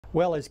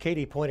Well, as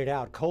Katie pointed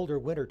out, colder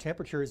winter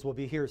temperatures will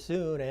be here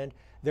soon, and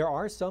there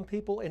are some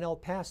people in El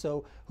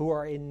Paso who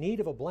are in need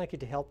of a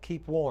blanket to help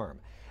keep warm.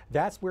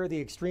 That's where the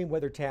Extreme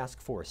Weather Task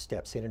Force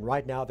steps in, and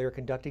right now they're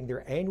conducting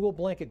their annual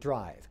blanket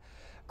drive.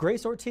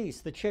 Grace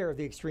Ortiz, the chair of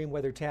the Extreme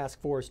Weather Task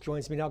Force,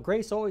 joins me now.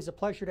 Grace, always a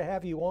pleasure to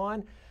have you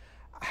on.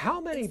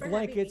 How many Thanks for having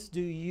blankets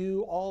me. do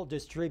you all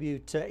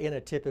distribute in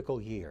a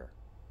typical year?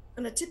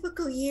 On a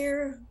typical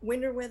year,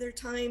 winter weather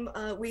time,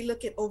 we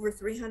look at over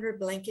 300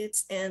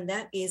 blankets, and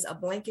that is a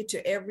blanket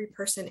to every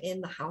person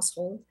in the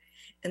household.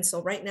 And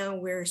so right now,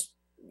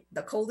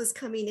 the cold is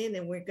coming in,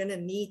 and we're going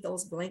to need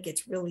those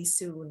blankets really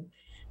soon.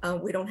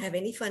 We don't have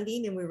any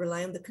funding, and we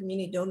rely on the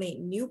community to donate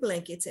new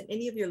blankets at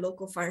any of your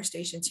local fire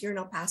stations here in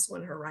El Paso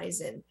and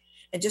Horizon.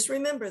 And just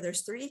remember,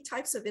 there's three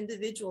types of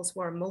individuals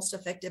who are most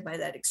affected by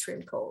that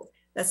extreme cold.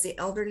 That's the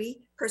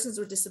elderly, persons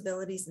with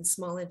disabilities, and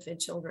small infant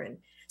children.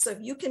 So if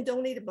you can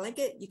donate a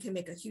blanket, you can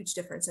make a huge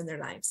difference in their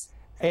lives.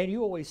 And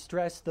you always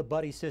stress the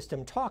buddy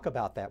system. Talk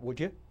about that, would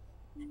you?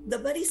 The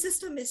buddy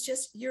system is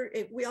just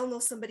we all know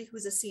somebody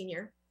who's a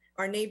senior,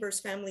 our neighbors,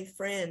 family,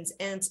 friends,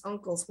 aunts,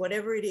 uncles,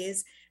 whatever it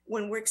is.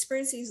 When we're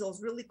experiencing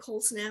those really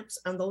cold snaps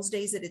on those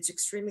days that it's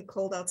extremely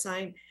cold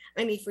outside,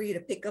 I need for you to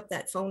pick up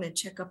that phone and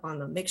check up on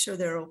them. Make sure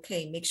they're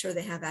okay. Make sure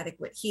they have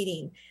adequate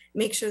heating.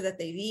 Make sure that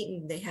they've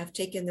eaten, they have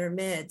taken their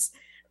meds.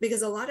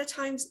 Because a lot of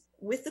times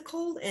with the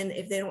cold, and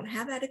if they don't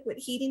have adequate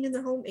heating in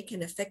their home, it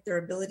can affect their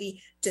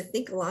ability to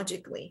think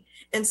logically.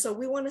 And so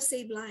we want to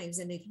save lives.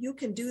 And if you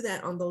can do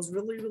that on those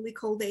really, really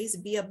cold days,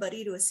 be a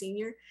buddy to a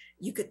senior,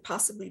 you could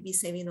possibly be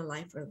saving a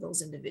life for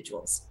those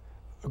individuals.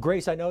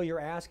 Grace, I know you're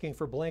asking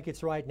for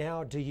blankets right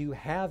now. Do you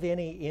have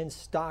any in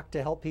stock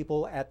to help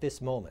people at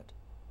this moment?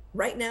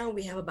 Right now,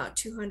 we have about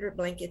 200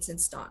 blankets in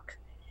stock.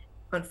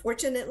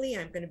 Unfortunately,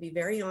 I'm going to be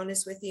very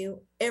honest with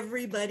you.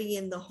 Everybody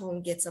in the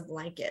home gets a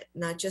blanket,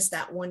 not just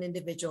that one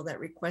individual that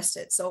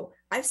requested. So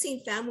I've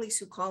seen families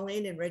who call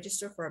in and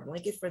register for a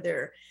blanket for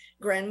their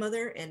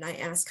grandmother. And I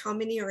ask how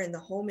many are in the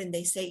home, and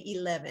they say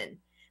 11.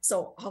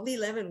 So all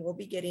 11 will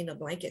be getting a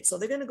blanket. So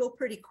they're going to go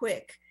pretty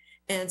quick.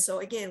 And so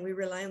again, we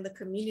rely on the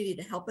community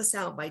to help us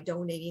out by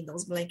donating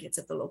those blankets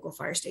at the local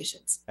fire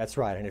stations. That's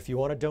right. And if you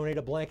want to donate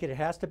a blanket, it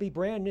has to be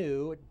brand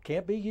new. It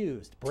can't be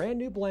used. Brand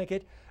new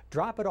blanket.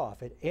 Drop it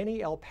off at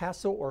any El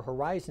Paso or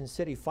Horizon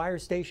City fire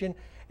station.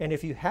 And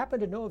if you happen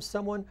to know of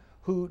someone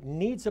who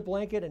needs a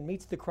blanket and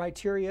meets the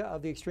criteria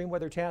of the Extreme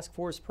Weather Task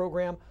Force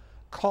program,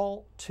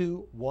 call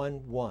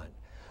 211.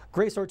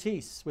 Grace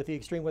Ortiz with the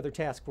Extreme Weather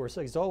Task Force.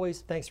 As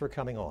always, thanks for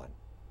coming on.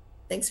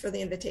 Thanks for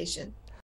the invitation.